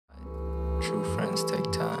true friends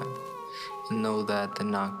take time. And know that they're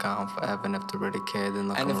not gone forever, and if they really care, then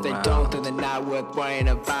look around. And if they don't, then they're not worth worrying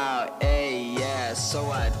about. Hey, yeah, so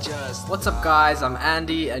I just... What's up, guys? I'm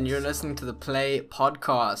Andy, and you're listening to the Play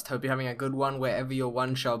Podcast. Hope you're having a good one wherever your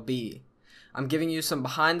one shall be. I'm giving you some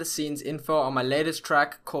behind-the-scenes info on my latest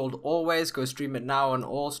track called Always. Go stream it now on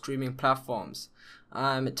all streaming platforms.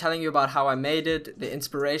 I'm telling you about how I made it, the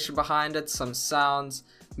inspiration behind it, some sounds,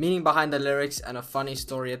 meaning behind the lyrics, and a funny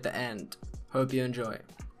story at the end. Hope you enjoy.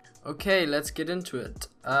 Okay, let's get into it.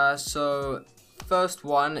 So first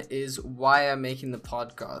one is why I'm making the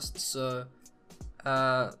podcast. So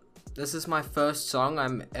this is my first song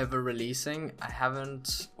I'm ever releasing.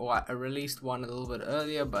 I released one a little bit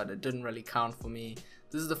earlier, but it didn't really count for me.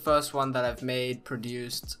 This is the first one that I've made,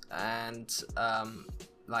 produced, and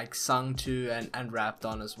like sung to and rapped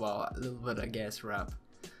on as well. A little bit, I guess, rap.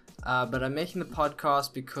 But I'm making the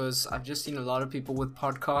podcast because I've just seen a lot of people with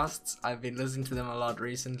podcasts. I've been listening to them a lot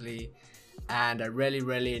recently, and I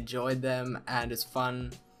really enjoyed them. And it's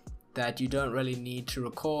fun that you don't really need to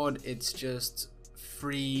record. It's just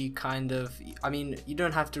free, kind of. I mean, you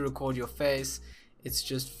don't have to record your face. It's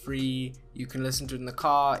just free. You can listen to it in the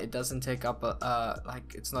car. It doesn't take up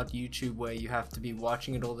like, it's not YouTube where you have to be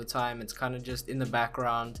watching it all the time. It's kind of just in the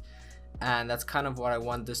background, and that's kind of what I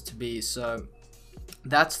want this to be. So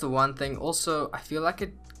that's the one thing. Also, I feel like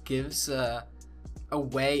it gives a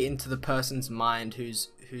way into the person's mind who's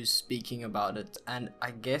speaking about it, and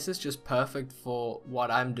I guess it's just perfect for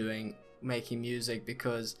what I'm doing, making music,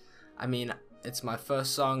 because I mean, it's my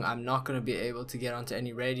first song. I'm not going to be able to get onto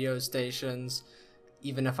any radio stations,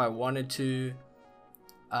 even if I wanted to.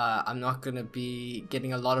 I'm not going to be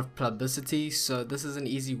getting a lot of publicity, so this is an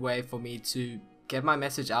easy way for me to get my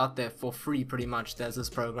message out there for free, pretty much. There's this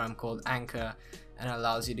program called Anchor, and it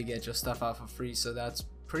allows you to get your stuff out for free, so that's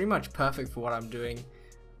pretty much perfect for what I'm doing.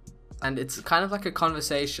 And it's kind of like a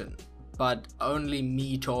conversation, but only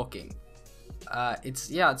me talking. It's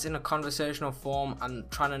in a conversational form. I'm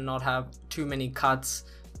trying to not have too many cuts,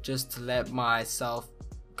 just to let myself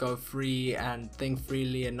go free and think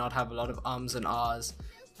freely and not have a lot of ums and ahs,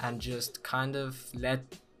 and just kind of let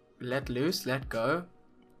loose, let go.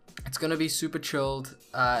 It's gonna be super chilled.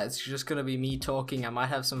 It's just gonna be me talking. I might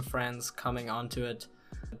have some friends coming onto it,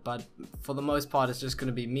 but for the most part, it's just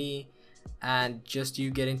gonna be me and just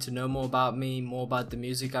you getting to know more about me, more about the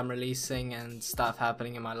music I'm releasing and stuff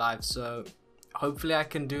happening in my life. So hopefully I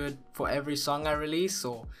can do it for every song I release,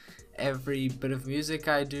 or every bit of music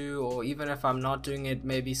I do, or even if I'm not doing it,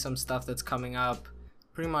 maybe some stuff that's coming up.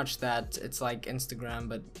 Pretty much that. It's like Instagram,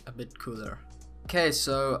 but a bit cooler. Okay,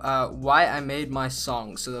 so why I made my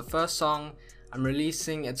song. So the first song I'm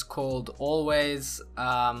releasing, it's called Always.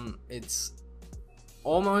 It's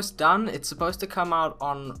almost done. It's supposed to come out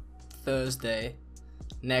on Thursday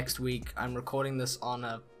next week. I'm recording this on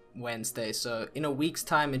a Wednesday, so in a week's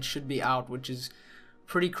time it should be out, which is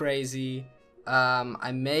pretty crazy.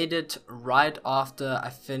 I made it right after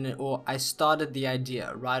I started the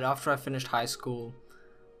idea right after I finished high school.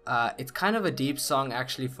 It's kind of a deep song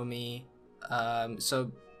actually for me.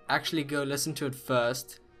 So actually go listen to it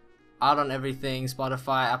first. Out on everything: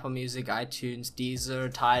 Spotify, Apple Music, iTunes,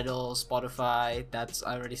 Deezer, Tidal, Spotify.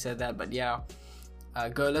 I already said that, but yeah.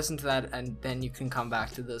 Go listen to that and then you can come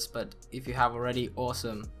back to this, but if you have already,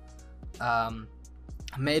 awesome.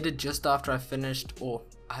 I made it just after I finished, or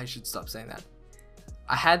I should stop saying that.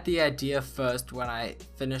 I had the idea first when I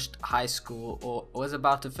finished high school, or was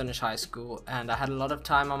about to finish high school, and I had a lot of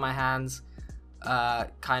time on my hands,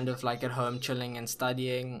 kind of like at home chilling and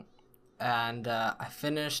studying, and I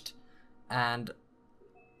finished, and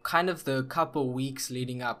kind of the couple weeks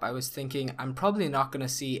leading up, I was thinking I'm probably not gonna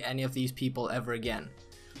see any of these people ever again.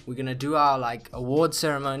 We're gonna do our like award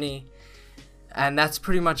ceremony, and that's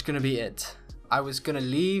pretty much gonna be it. I was gonna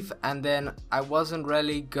leave, and then I wasn't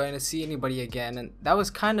really going to see anybody again, and that was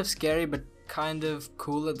kind of scary but kind of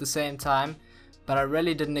cool at the same time. But I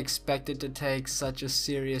really didn't expect it to take such a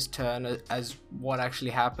serious turn as what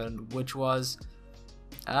actually happened, which was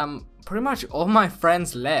pretty much all my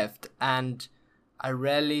friends left, and I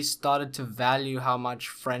really started to value how much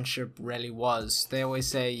friendship really was. They always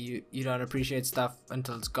say you don't appreciate stuff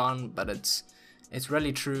until it's gone, but it's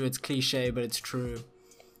really true. It's cliche, but it's true.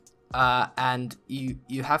 And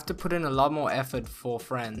you have to put in a lot more effort for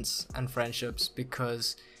friends and friendships,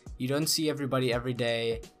 because you don't see everybody every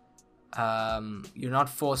day. You're not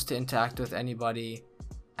forced to interact with anybody.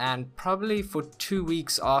 And probably for 2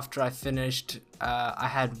 weeks after I finished, I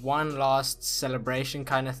had one last celebration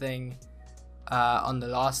kind of thing. On the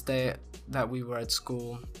last day that we were at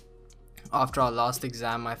school, after our last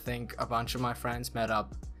exam, I think a bunch of my friends met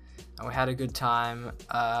up and we had a good time.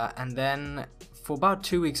 And then for about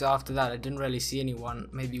 2 weeks after that, I didn't really see anyone,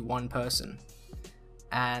 maybe one person,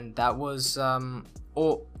 and that was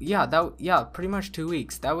pretty much 2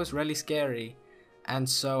 weeks. That was really scary. And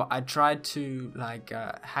so I tried to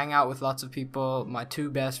hang out with lots of people. My two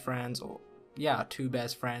best friends,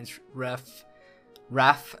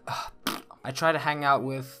 Raf. I try to hang out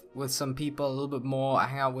with some people a little bit more. I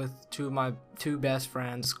hang out with two of my two best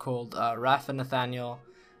friends called Raf and Nathaniel.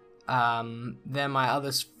 Then my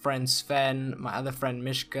other friend Sven, my other friend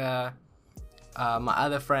Mishka, my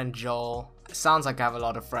other friend Joel. It sounds like I have a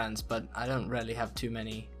lot of friends, but I don't really have too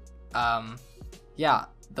many.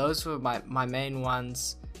 Those were my main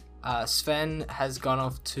ones. Sven has gone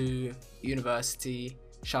off to university.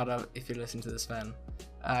 Shout out if you listen to this, Sven.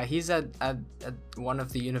 He's at one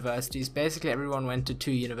of the universities. Basically, everyone went to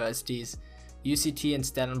two universities, UCT and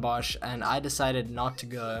Stellenbosch, and I decided not to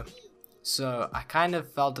go. So I kind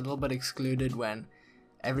of felt a little bit excluded when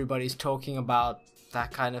everybody's talking about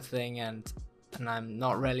that kind of thing, and I'm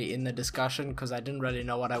not really in the discussion because I didn't really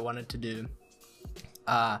know what I wanted to do.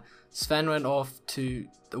 Sven went off to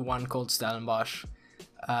the one called Stellenbosch.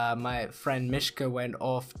 My friend Mishka went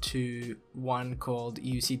off to one called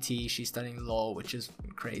UCT. She's studying law, which is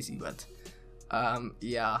crazy, but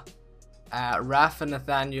Raf and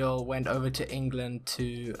Nathaniel went over to England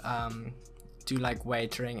to do like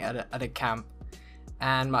waitering at a camp,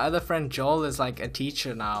 and my other friend Joel is like a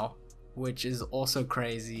teacher now, which is also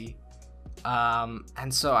crazy.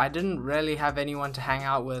 And so I didn't really have anyone to hang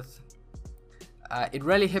out with. It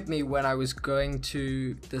really hit me when I was going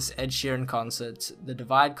to this Ed Sheeran concert, the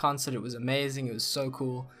Divide concert. It was amazing, it was so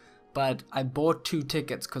cool, but I bought 2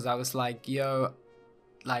 tickets because I was like,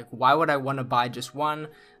 why would I want to buy just one?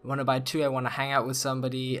 I want to buy 2, I want to hang out with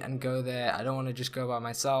somebody and go there. I don't want to just go by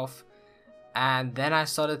myself. And then I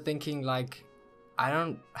started thinking, I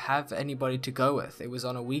don't have anybody to go with. It was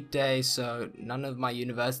on a weekday, so none of my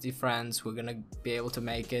university friends were gonna be able to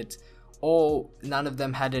make it, or none of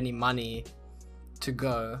them had any money to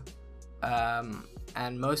go.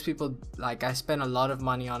 And most people, I spent a lot of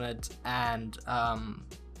money on it, and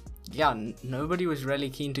nobody was really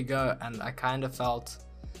keen to go, and I kind of felt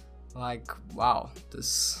like, wow,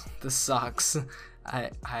 this sucks.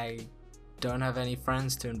 I don't have any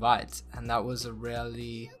friends to invite, and that was a real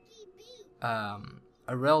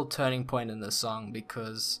turning point in the song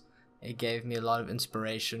because it gave me a lot of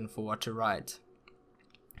inspiration for what to write.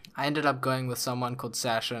 I ended up going with someone called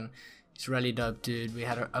Sashin. He's a really dope dude. We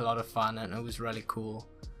had a lot of fun and it was really cool.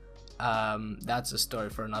 That's a story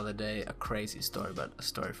for another day, a crazy story, but a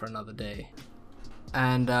story for another day.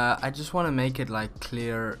 And I just want to make it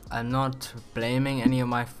clear, I'm not blaming any of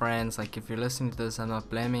my friends. If you're listening to this, I'm not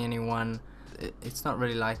blaming anyone. It's not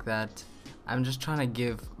really like that. I'm just trying to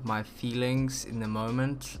give my feelings in the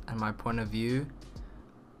moment and my point of view.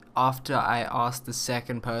 After I asked the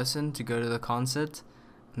second person to go to the concert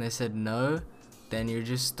and they said no, then you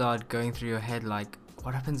just start going through your head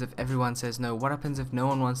what happens if everyone says no? What happens if no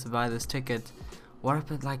one wants to buy this ticket? What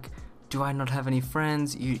happens, do I not have any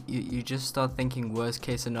friends? You just start thinking worst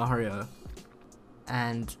case scenario.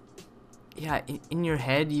 And yeah, in your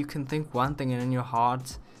head you can think one thing and in your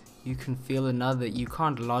heart you can feel another. You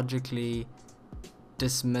can't logically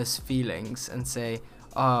dismiss feelings and say,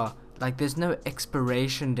 there's no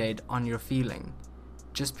expiration date on your feeling.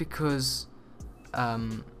 Just because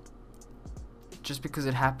it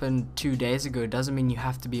happened 2 days ago doesn't mean you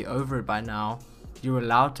have to be over it by now. You're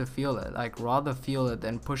allowed to feel it. Rather feel it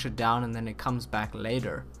than push it down and then it comes back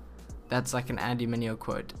later. That's an Andy Mineo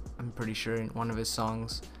quote, I'm pretty sure, in one of his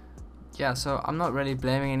songs. Yeah, so I'm not really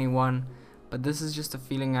blaming anyone, but this is just a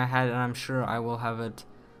feeling I had, and I'm sure I will have it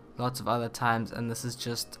lots of other times, and this is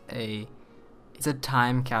just it's a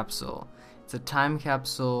time capsule. It's a time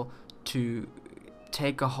capsule to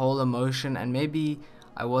take a whole emotion, and maybe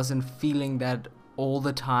I wasn't feeling that all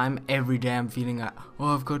the time. Every day I'm feeling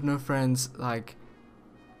I've got no friends.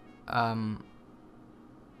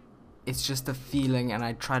 It's just a feeling, and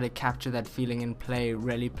I try to capture that feeling and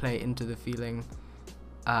really play into the feeling.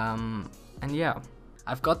 And yeah,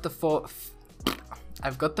 I've got the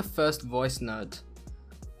first voice note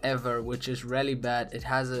ever, which is really bad. It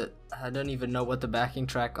has I don't even know what the backing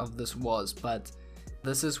track of this was, but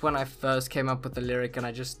this is when I first came up with the lyric and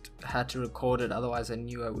I just had to record it, otherwise I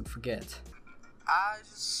knew I would forget. I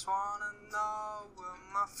just wanna know where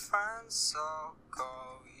my friends all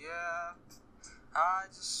go, yeah. I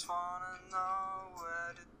just wanna know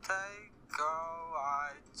where did they go.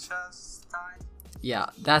 Yeah,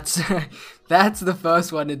 that's the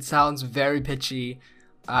first one. It sounds very pitchy.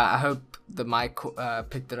 I hope the mic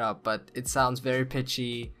picked it up, but it sounds very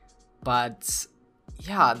pitchy. But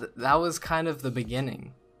yeah, that was kind of the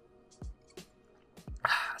beginning.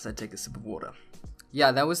 As I take a sip of water.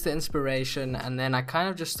 Yeah, that was the inspiration, and then I kind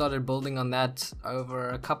of just started building on that over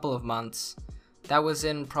a couple of months. That was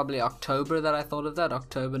in probably October that I thought of that,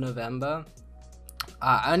 October, November.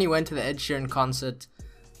 I only went to the Ed Sheeran concert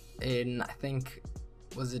in, I think,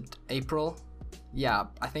 was it April? Yeah,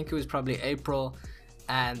 I think it was probably April,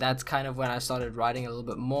 and that's kind of when I started writing a little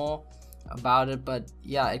bit more about it. But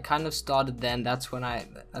yeah, it kind of started then. That's when I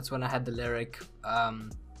had the lyric,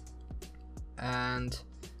 and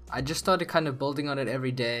I just started kind of building on it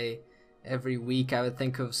every day. Every week I would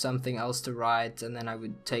think of something else to write, and then I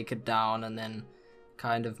would take it down and then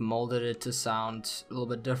kind of molded it to sound a little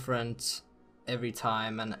bit different every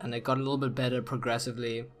time, and it got a little bit better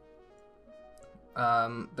progressively.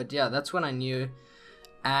 But yeah, that's when I knew.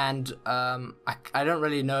 And I don't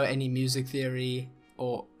really know any music theory,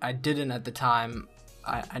 or I didn't at the time.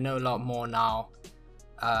 I know a lot more now,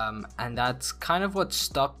 and that's kind of what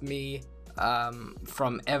stopped me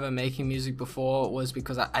from ever making music before, was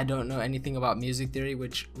because I don't know anything about music theory,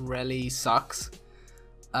 which really sucks.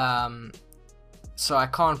 So I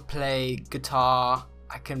can't play guitar,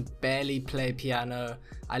 I can barely play piano.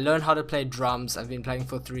 I learned how to play drums, I've been playing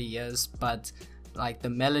for 3 years, but like the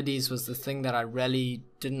melodies was the thing that I really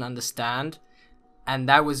didn't understand. And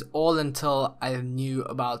that was all until I knew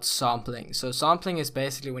about sampling. So sampling is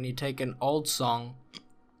basically when you take an old song,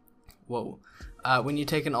 when you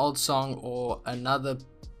take an old song or another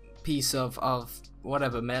piece of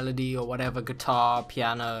whatever melody or whatever, guitar,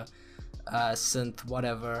 piano, synth,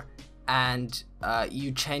 whatever, and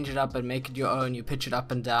you change it up and make it your own. You pitch it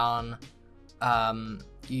up and down,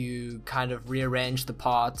 you kind of rearrange the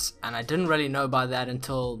parts, and I didn't really know about that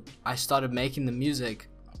until I started making the music.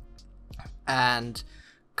 And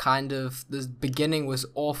kind of the beginning was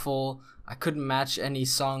awful. I couldn't match any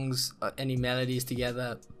songs, any melodies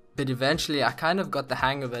together, but eventually I kind of got the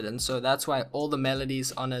hang of it, and so that's why all the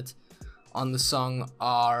melodies on the song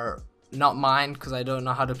are not mine, because I don't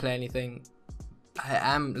know how to play anything. I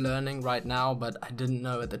am learning right now, but I didn't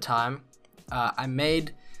know at the time. I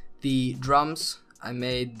made the drums, I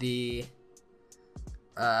made the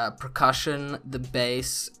percussion, the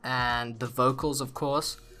bass, and the vocals, of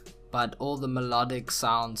course, but all the melodic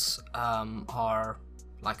sounds are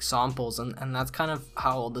like samples, and that's kind of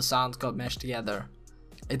how all the sounds got meshed together.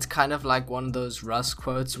 It's kind of like one of those Russ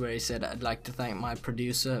quotes where he said, "I'd like to thank my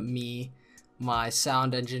producer, me, my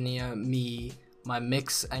sound engineer, me, my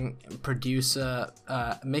mix and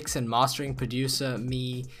mastering producer,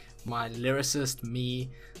 me, my lyricist,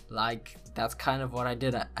 me." Like, that's kind of what I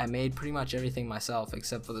did. I made pretty much everything myself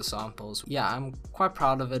except for the samples. Yeah, I'm quite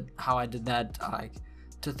proud of it, how I did that. Like,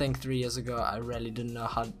 to think 3 years ago I really didn't know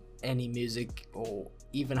how any music or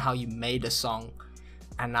even how you made a song,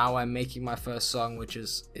 and now I'm making my first song, which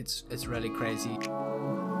is it's really crazy.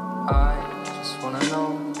 I just wanna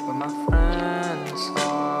know where my friends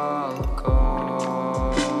all go.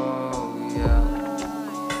 Yeah,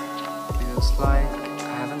 feels like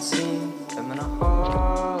I haven't seen them in a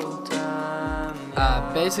whole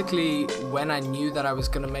time. Basically, when I knew that I was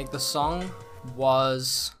gonna make the song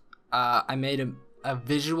was I made a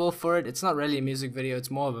visual for it. It's not really a music video,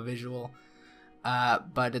 it's more of a visual,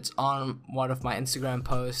 but it's on one of my Instagram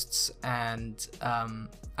posts, and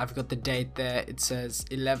I've got the date there. It says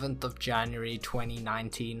 11th of January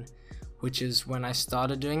 2019, which is when I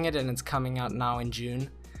started doing it, and it's coming out now in June.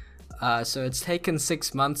 So it's taken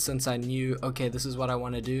 6 months since I knew, okay, this is what I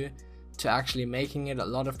want to do, to actually making it. A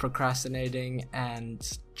lot of procrastinating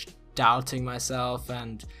and doubting myself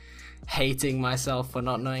and hating myself for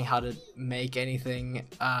not knowing how to make anything,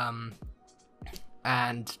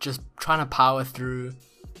 and just trying to power through.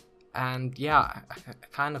 And yeah, I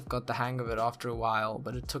kind of got the hang of it after a while,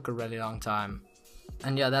 but it took a really long time.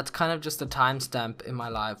 And yeah, that's kind of just a timestamp in my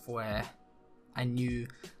life where I knew,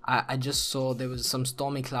 I just saw there was some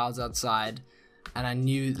stormy clouds outside, and I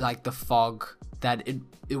knew, like, the fog, that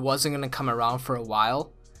it wasn't going to come around for a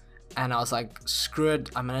while. And I was like, screw it,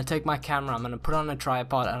 I'm going to take my camera, I'm going to put it on a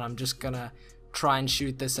tripod, and I'm just going to try and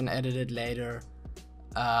shoot this and edit it later.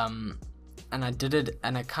 And I did it,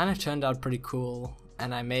 and it kind of turned out pretty cool,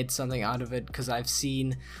 and I made something out of it, because I've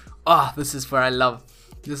seen, this is what I love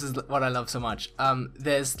so much.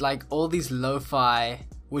 There's like all these lo-fi,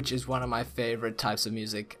 which is one of my favorite types of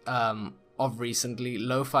music of recently,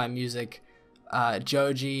 lo-fi music.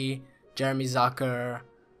 Joji, Jeremy Zucker,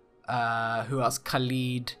 who else,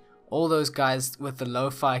 Khalid, all those guys with the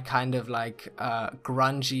lo-fi kind of like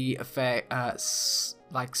grungy effect,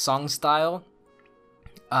 like song style,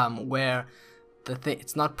 where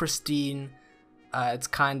it's not pristine, it's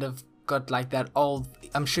kind of got like that old,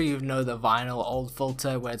 I'm sure you know the vinyl old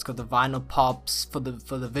filter where it's got the vinyl pops for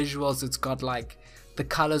the visuals. It's got like the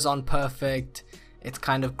colors on perfect, it's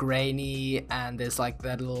kind of grainy, and there's like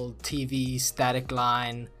that little TV static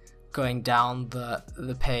line going down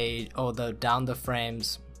the page, or down the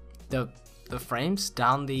frames, the frames,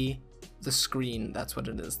 down the screen. That's what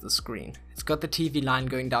it is, the screen. It's got the TV line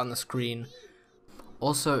going down the screen.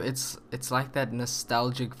 Also, it's like that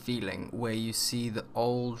nostalgic feeling where you see the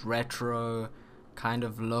old retro kind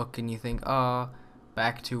of look and you think, oh,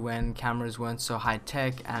 back to when cameras weren't so high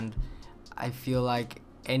tech. And I feel like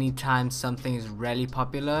anytime something is really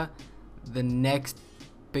popular, the next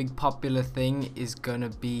big popular thing is gonna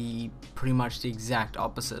be pretty much the exact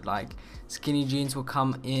opposite. Like skinny jeans will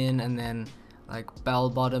come in, and then like bell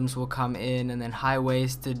bottoms will come in, and then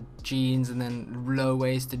high-waisted jeans, and then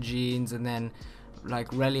low-waisted jeans, and then like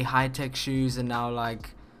really high-tech shoes. And now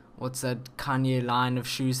like, what's that Kanye line of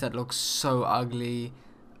shoes that looks so ugly,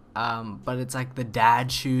 but it's like the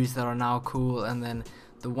dad shoes that are now cool. And then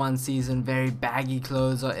the one season very baggy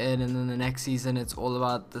clothes are in, and then the next season it's all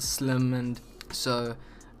about the slim. And so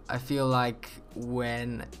I feel like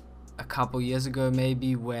when a couple years ago,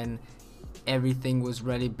 maybe, when everything was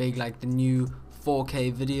really big, like the new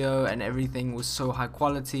 4K video and everything was so high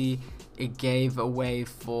quality, it gave a way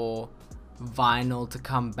for vinyl to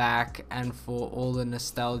come back and for all the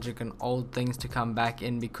nostalgic and old things to come back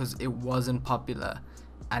in, because it wasn't popular.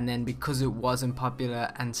 And then because it wasn't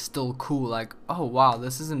popular and still cool, like, oh wow,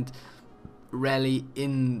 this isn't really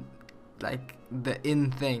in like the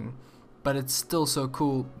in thing, but it's still so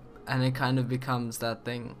cool, and it kind of becomes that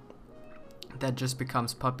thing that just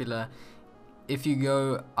becomes popular. If you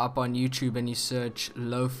go up on YouTube and you search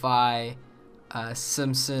lo-fi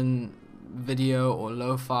Simpson video, or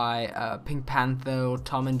lo-fi Pink Panther, or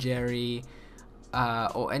Tom and Jerry,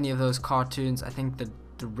 or any of those cartoons, I think the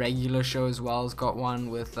Regular Show as well has got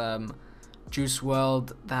one with Juice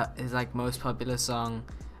WRLD, that is like most popular song.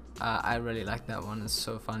 I really like that one, it's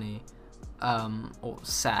so funny. Or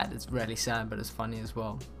sad, it's really sad, but it's funny as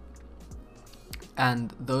well.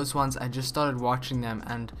 And those ones, I just started watching them,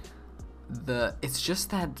 and it's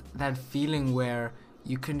just that feeling where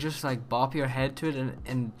you can just like bop your head to it,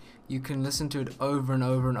 and you can listen to it over and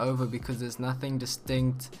over and over, because there's nothing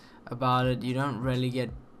distinct about it. You don't really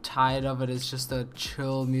get tired of it. It's just a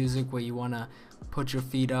chill music where you want to put your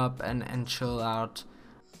feet up and chill out.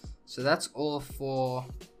 So that's all for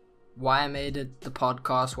why I made it, the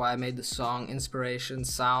podcast, why I made the song, inspiration,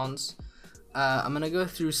 sounds. I'm gonna go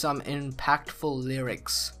through some impactful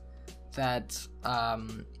lyrics that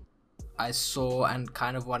I saw and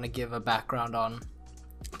kind of want to give a background on.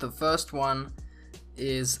 The first one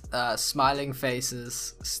is smiling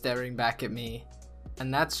faces staring back at me,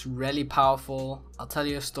 and that's really powerful. I'll tell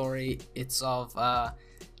you a story. It's of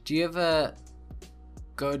do you ever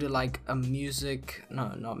go to like a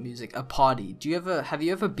party? Have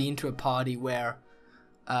you ever been to a party where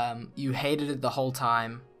you hated it the whole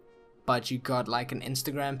time, but you got like an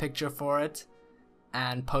Instagram picture for it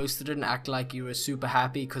and posted it and act like you were super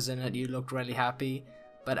happy because in it you looked really happy,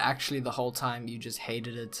 but actually the whole time you just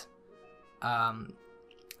hated it?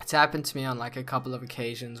 It's happened to me on like a couple of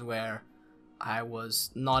occasions where I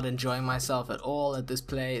was not enjoying myself at all at this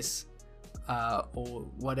place, or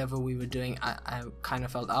whatever we were doing. I kind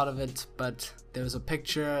of felt out of it, but there was a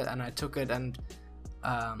picture and I took it, and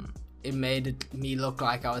it made me look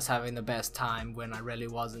like I was having the best time when I really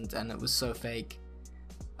wasn't, and it was so fake.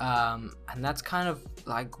 And that's kind of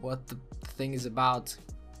like what the thing is about.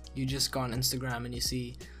 You just go on Instagram and you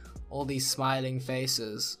see all these smiling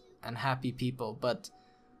faces and happy people, but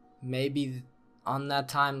maybe on that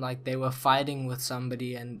time like they were fighting with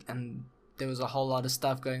somebody and there was a whole lot of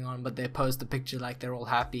stuff going on, but they post the picture like they're all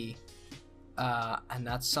happy, and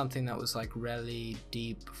that's something that was like really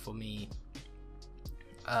deep for me.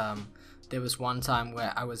 There was one time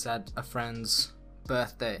where I was at a friend's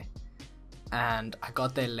birthday and I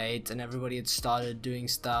got there late and everybody had started doing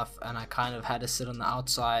stuff, and I kind of had to sit on the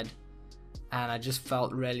outside, and I just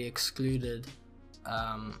felt really excluded.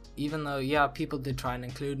 Even though, yeah, people did try and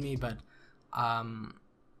include me, but I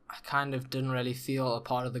kind of didn't really feel a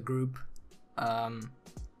part of the group.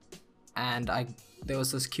 And there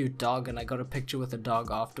was this cute dog, and I got a picture with the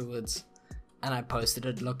dog afterwards, and I posted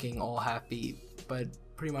it looking all happy, but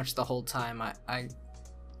pretty much the whole time I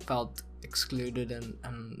felt excluded and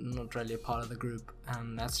not really a part of the group.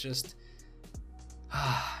 And that's just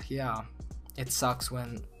yeah, it sucks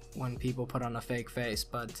when people put on a fake face,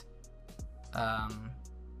 but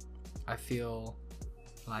I feel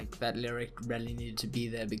like that lyric really needed to be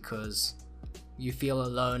there, because you feel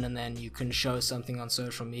alone and then you can show something on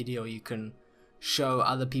social media, or you can show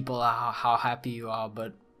other people how happy you are,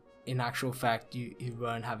 but in actual fact you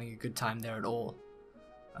weren't having a good time there at all.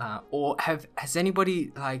 Or has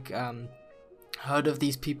anybody like heard of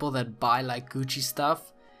these people that buy like Gucci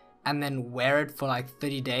stuff and then wear it for like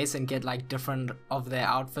 30 days and get like different of their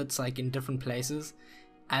outfits like in different places,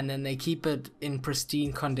 and then they keep it in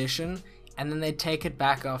pristine condition, and then they take it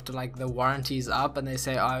back after like the warranty is up and they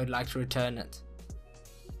say, oh, I would like to return it.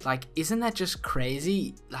 Like, isn't that just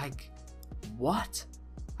crazy? Like, what?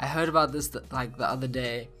 I heard about this like the other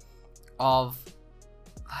day, of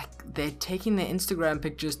like they're taking their Instagram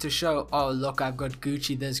pictures to show, oh look, I've got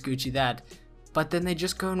Gucci this, Gucci that, but then they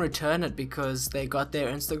just go and return it because they got their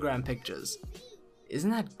Instagram pictures.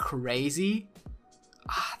 Isn't that crazy?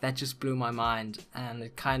 That just blew my mind, and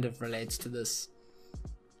it kind of relates to this.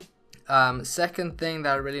 Second thing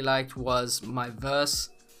that I really liked was my verse.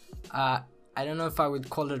 I don't know if I would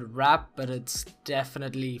call it rap, but it's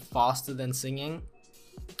definitely faster than singing.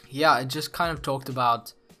 Yeah, it just kind of talked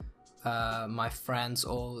about my friends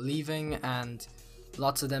all leaving, and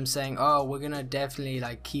lots of them saying, oh, we're gonna definitely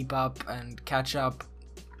like keep up and catch up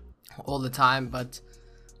all the time, but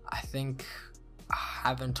I think I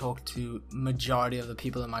haven't talked to majority of the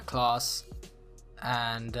people in my class,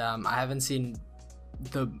 and I haven't seen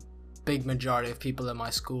the big majority of people in my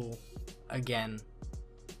school again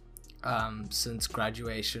since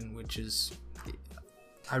graduation, which is,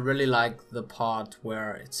 I really like the part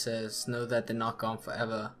where it says, know that they're not gone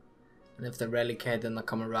forever, and if they really care, then they'll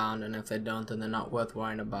come around, and if they don't, then they're not worth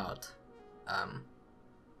worrying about.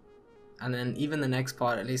 And then even the next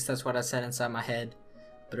part, at least that's what I said inside my head,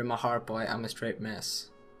 but in my heart, boy, I'm a straight mess.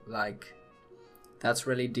 Like, that's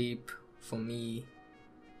really deep for me.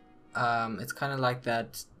 It's kind of like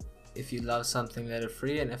that, if you love something, let it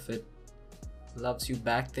free, and if it loves you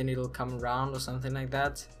back, then it'll come around, or something like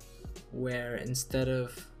that, where instead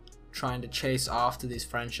of trying to chase after these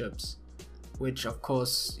friendships, which of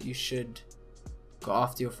course you should go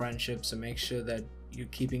after your friendships and make sure that you're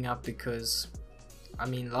keeping up, because I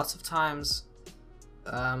mean, lots of times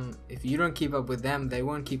if you don't keep up with them, they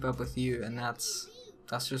won't keep up with you, and that's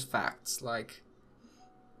just facts. Like,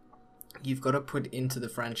 you've got to put into the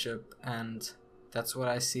friendship, and that's what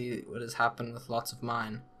I see what has happened with lots of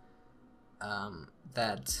mine,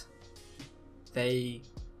 that they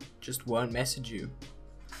just won't message you.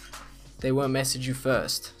 They won't message you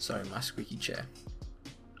first. Sorry, my squeaky chair.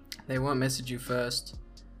 They won't message you first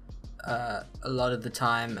a lot of the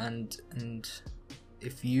time, and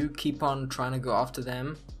if you keep on trying to go after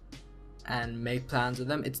them and make plans with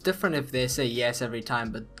them, it's different if they say yes every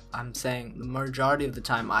time, but I'm saying the majority of the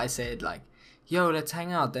time I say it like, yo, let's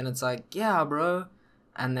hang out, then it's like, yeah bro,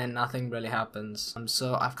 and then nothing really happens.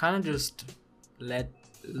 So I've kind of just let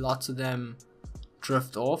lots of them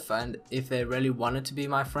drift off, and if they really wanted to be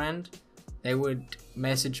my friend, they would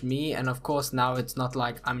message me, and of course now it's not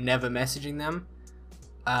like I'm never messaging them,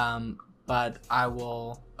 but I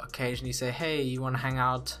will occasionally say, hey, you want to hang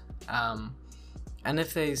out, and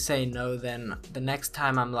if they say no, then the next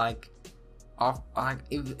time I'm like,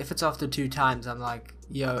 if it's after 2 times, I'm like,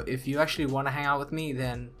 yo, if you actually want to hang out with me,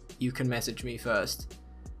 then you can message me first,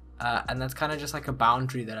 and that's kind of just like a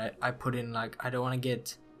boundary that I put in. Like, I don't want to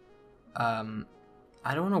get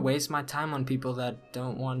I don't want to waste my time on people that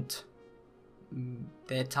don't want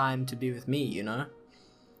their time to be with me, you know.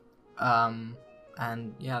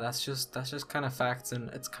 And yeah, that's just kind of facts, and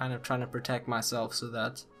it's kind of trying to protect myself so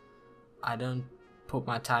that I don't put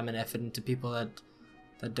my time and effort into people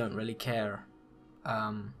that don't really care.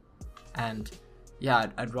 And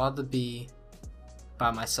yeah, I'd rather be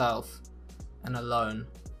by myself and alone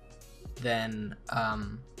than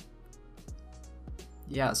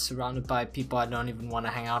yeah, surrounded by people I don't even want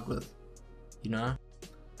to hang out with, you know.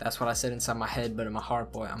 That's what I said inside my head, but in my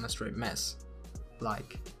heart, boy, I'm a straight mess.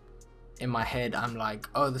 Like, in my head, I'm like,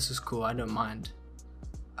 oh, this is cool, I don't mind.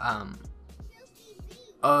 I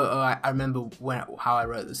remember how I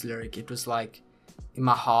wrote this lyric. It was like, in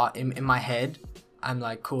my heart, in my head, I'm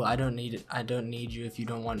like, cool, I don't need you if you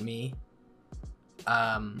don't want me.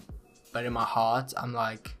 But in my heart, I'm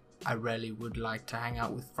like, I really would like to hang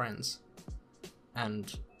out with friends.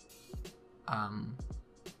 And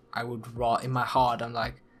I would in my heart, I'm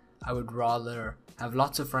like, I would rather have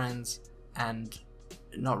lots of friends and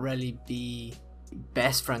not really be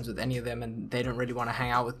best friends with any of them, and they don't really want to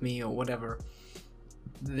hang out with me or whatever,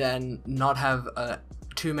 than not have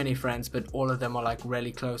too many friends but all of them are like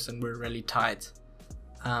really close and we're really tight.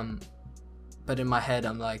 But in my head,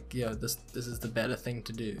 I'm like, yo, this is the better thing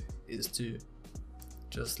to do, is to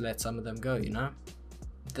just let some of them go, you know.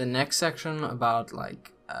 The next section about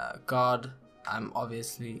like God, I'm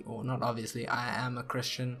obviously, or not obviously, I am a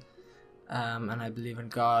Christian. and I believe in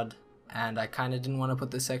God, and I kind of didn't want to put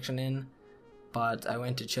this section in, but I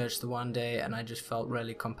went to church the one day and I just felt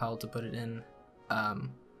really compelled to put it in.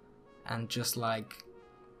 And just like,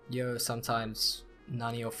 yo, sometimes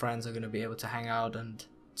none of your friends are going to be able to hang out, and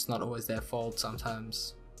it's not always their fault.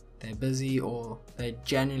 Sometimes they're busy or they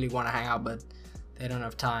genuinely want to hang out but they don't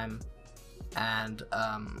have time, and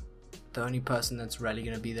the only person that's really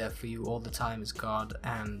going to be there for you all the time is God.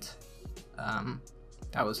 And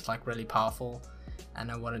that was like really powerful,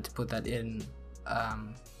 and I wanted to put that in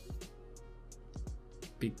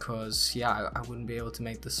because yeah, I wouldn't be able to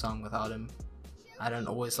make the song without him. I don't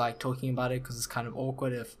always like talking about it because it's kind of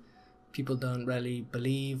awkward if people don't really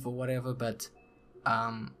believe or whatever, but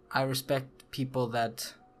I respect people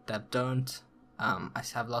that don't. I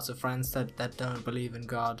have lots of friends that don't believe in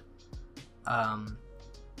God,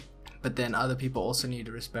 but then other people also need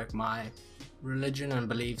to respect my religion and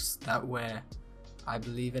beliefs that where I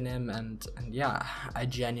believe in him, and yeah, I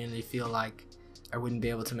genuinely feel like I wouldn't be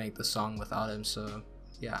able to make the song without him. So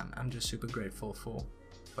yeah, I'm just super grateful for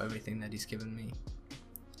everything that he's given me.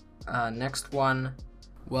 Next one,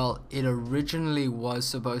 well, it originally was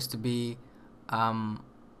supposed to be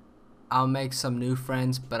I'll make some new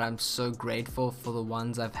friends, but I'm so grateful for the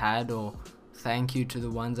ones I've had, or thank you to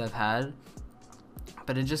the ones I've had.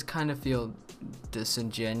 But it just kind of feels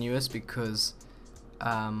disingenuous because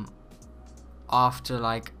after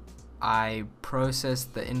like I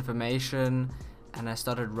processed the information and I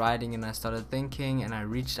started writing and I started thinking, and I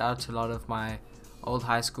reached out to a lot of my old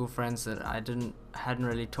high school friends that I hadn't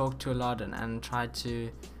really talked to a lot, and tried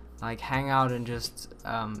to like hang out and just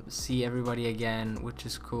see everybody again, which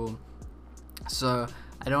is cool. So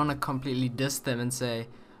I don't want to completely diss them and say,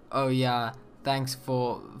 oh yeah, thanks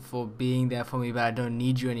for being there for me, but I don't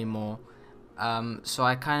need you anymore. So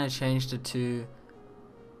I kind of changed it to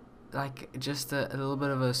like just a little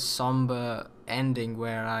bit of a somber ending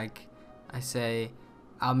where like I say,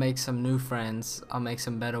 I'll make some new friends, I'll make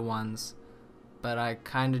some better ones, but I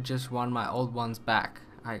kind of just want my old ones back.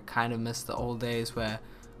 I kind of miss the old days where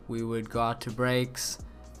we would go out to breaks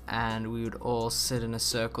and we would all sit in a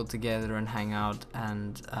circle together and hang out,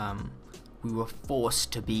 and we were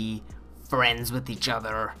forced to be friends with each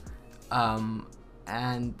other.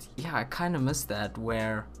 And yeah, I kind of miss that,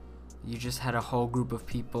 where you just had a whole group of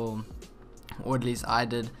people, or at least I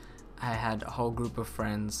did. I had a whole group of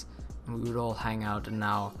friends and we would all hang out, and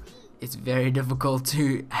now it's very difficult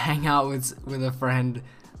to hang out with a friend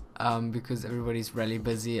because everybody's really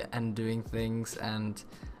busy and doing things, and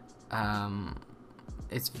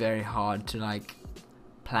it's very hard to like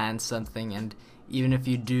plan something, and even if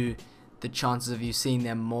you do, the chances of you seeing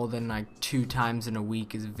them more than like 2 times in a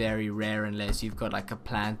week is very rare unless you've got like a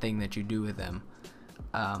planned thing that you do with them.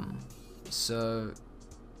 So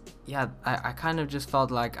yeah, I kind of just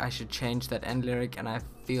felt like I should change that end lyric, and I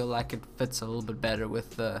feel like it fits a little bit better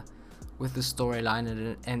with the storyline, and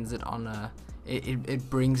it ends it on a it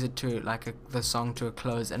brings it to like the song to a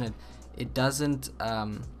close, and it doesn't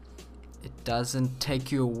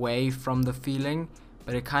take you away from the feeling,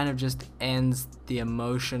 but it kind of just ends the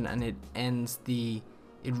emotion, and it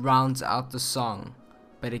rounds out the song,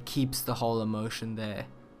 but it keeps the whole emotion there,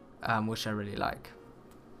 which I really like.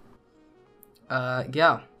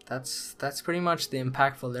 Yeah, that's pretty much the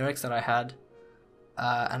impactful lyrics that I had,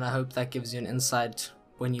 and I hope that gives you an insight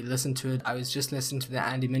when you listen to it. I was just listening to the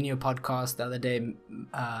Andy Mineo podcast the other day.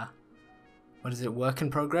 What is it, Work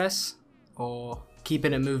in Progress, or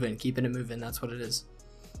Keeping It Moving, that's what it is.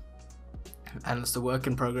 And it's the Work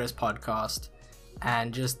in Progress podcast,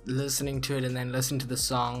 and just listening to it and then listening to the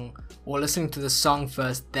song, or listening to the song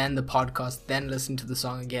first, then the podcast, then listen to the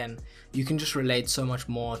song again, you can just relate so much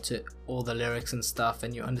more to all the lyrics and stuff,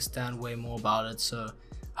 and you understand way more about it. So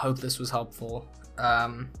I hope this was helpful.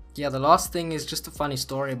 Yeah, the last thing is just a funny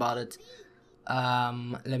story about it.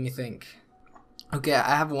 Let me think. Okay,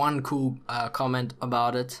 I have one cool comment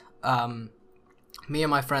about it. Me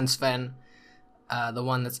and my friend Sven, the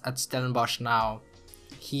one that's at Stellenbosch now,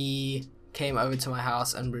 he came over to my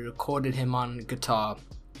house and we recorded him on guitar,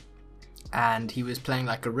 and he was playing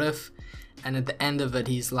like a riff, and at the end of it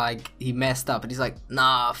he's like, he messed up, and he's like,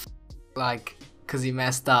 nah, like, cause he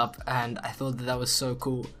messed up, and I thought that was so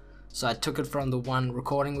cool. So I took it from the one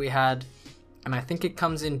recording we had, and I think it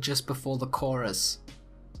comes in just before the chorus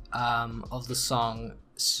of the song.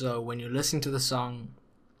 So when you're listening to the song,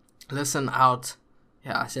 listen out.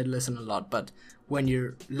 Yeah, I said listen a lot, but when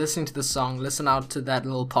you're listening to the song, listen out to that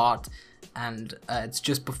little part, and it's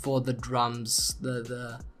just before the drums,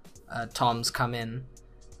 the toms come in,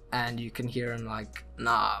 and you can hear him like,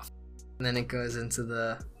 nah, and then it goes into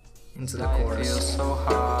the into the Life chorus. feels so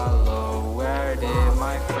hollow. Where did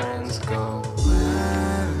my friends go?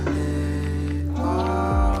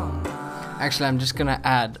 Actually, I'm just gonna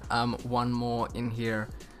add one more in here,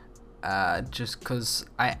 just because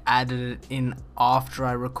I added it in after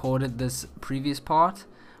I recorded this previous part,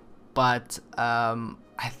 but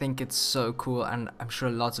I think it's so cool, and I'm sure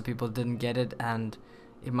lots of people didn't get it, and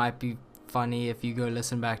it might be funny if you go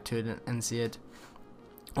listen back to it and see it,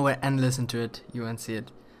 and listen to it, you won't see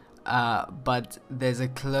it. But there's a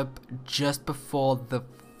clip just before the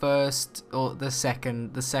first or the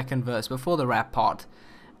second verse, before the rap part,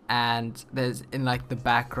 and there's in like the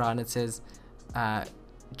background it says,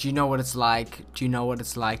 do you know what it's like? Do you know what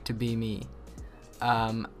it's like to be me?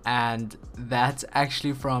 And that's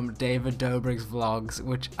actually from David Dobrik's vlogs,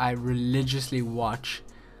 which I religiously watch.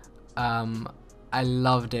 I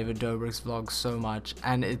love David Dobrik's vlogs so much,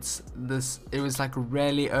 and it was like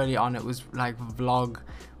really early on. It was like vlog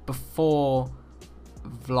before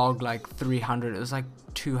vlog like 300. It was like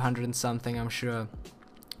 200 and something, I'm sure,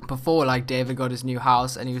 before like David got his new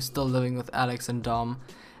house and he was still living with Alex and Dom.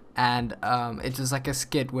 And it was like a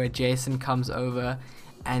skit where Jason comes over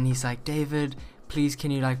and he's like, David, please can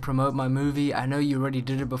you like promote my movie? I know you already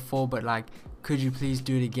did it before, but like could you please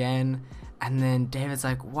do it again? And then David's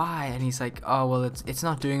like, why? And he's like, oh well, it's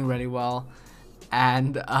not doing really well.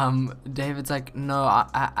 And David's like, no,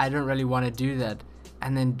 I don't really want to do that.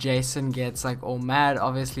 And then Jason gets like all mad,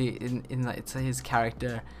 obviously in like, it's his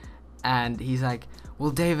character, and he's like, well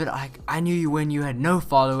David, I knew you when you had no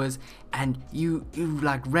followers, and you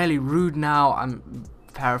like really rude now. I'm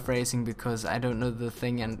paraphrasing because I don't know the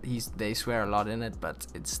thing, and they swear a lot in it, but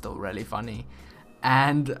it's still really funny.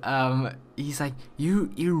 And he's like, you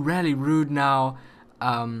really rude now.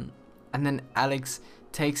 And then Alex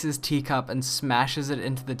takes his teacup and smashes it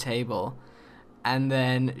into the table, and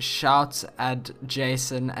then shouts at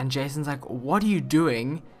Jason, and Jason's like, what are you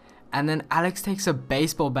doing? And then Alex takes a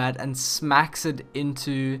baseball bat and smacks it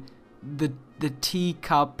into the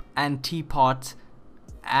teacup and teapot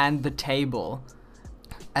and the table.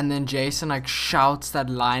 And then Jason like shouts that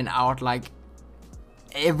line out, like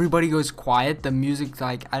everybody goes quiet, the music,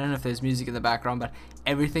 like I don't know if there's music in the background, but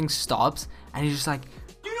everything stops, and he's just like,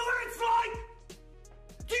 do you know what it's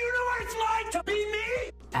like? Do you know what it's like to be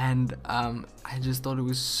me? And I just thought it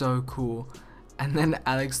was so cool. And then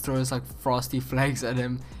Alex throws like Frosty Flakes at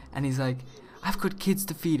him, and he's like, I've got kids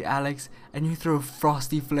to feed, Alex, and you throw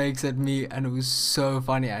Frosty Flakes at me. And it was so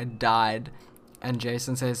funny, I died. And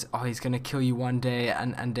Jason says, oh, he's gonna kill you one day,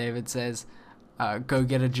 and David says, go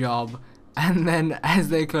get a job. And then as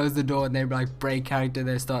they close the door and they like break character,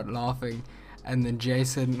 they start laughing, and then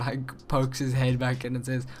Jason like pokes his head back in and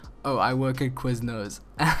says, oh, I work at Quiznos.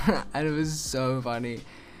 And it was so funny.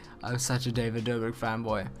 I'm such a David Dobrik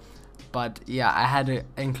fanboy. But yeah, I had to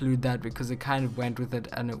include that because it kind of went with it,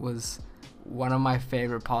 and it was one of my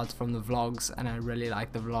favorite parts from the vlogs, and I really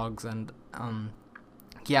like the vlogs. And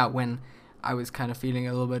yeah, when I was kind of feeling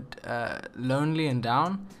a little bit lonely and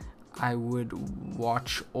down, I would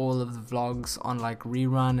watch all of the vlogs on like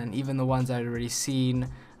rerun, and even the ones I'd already seen,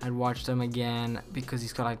 I'd watch them again, because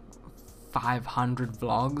he's got like 500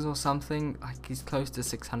 vlogs or something. Like he's close to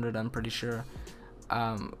 600, I'm pretty sure,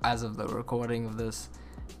 as of the recording of this.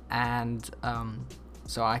 And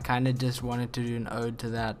so I kind of just wanted to do an ode to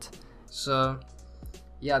that. So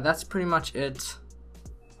yeah, that's pretty much it.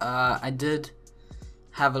 I did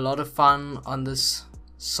have a lot of fun on this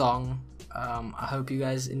song. I hope you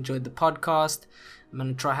guys enjoyed the podcast. I'm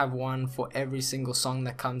gonna try have one for every single song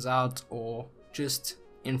that comes out, or just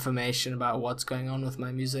information about what's going on with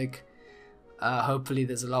my music. Hopefully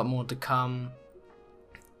there's a lot more to come,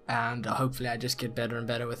 and hopefully I just get better and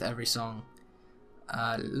better with every song.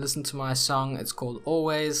 Listen to my song, it's called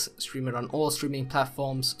Always. Stream it on all streaming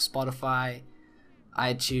platforms, Spotify,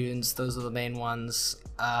 iTunes, those are the main ones.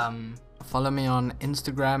 Follow me on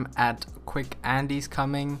Instagram at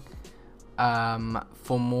QuickAndy'sComing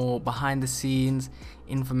for more behind the scenes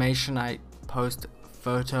information. I post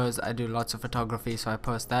photos, I do lots of photography, so I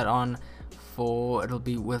post that on. It'll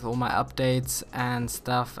be with all my updates and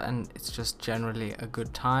stuff, and it's just generally a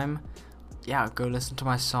good time. Yeah, go listen to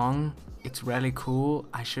my song, it's really cool.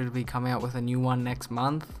 I should be coming out with a new one next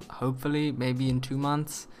month, hopefully, maybe in 2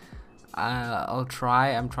 months. I'll try.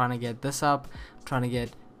 I'm trying to get this up, I'm trying to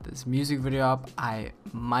get this music video up. I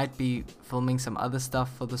might be filming some other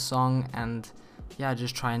stuff for the song, and yeah,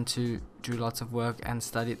 just trying to do lots of work and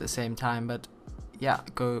study at the same time. But yeah,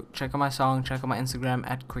 go check out my song, check out my Instagram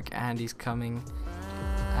at QuickAndy'sComing,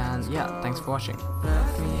 and yeah, thanks for watching.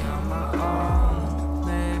 Left me on my own,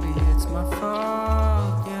 maybe it's my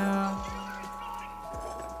fault, yeah.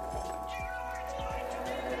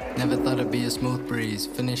 Never thought it'd be a smooth breeze.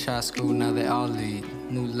 Finish high school, now they all lead.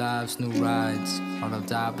 New lives, new rides. All have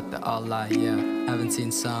died, but they all lie, yeah. Haven't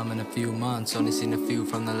seen some in a few months. Only seen a few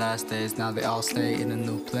from the last days. Now they all stay in a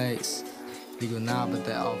new place. Legal now, but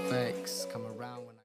they're all fakes. Come around when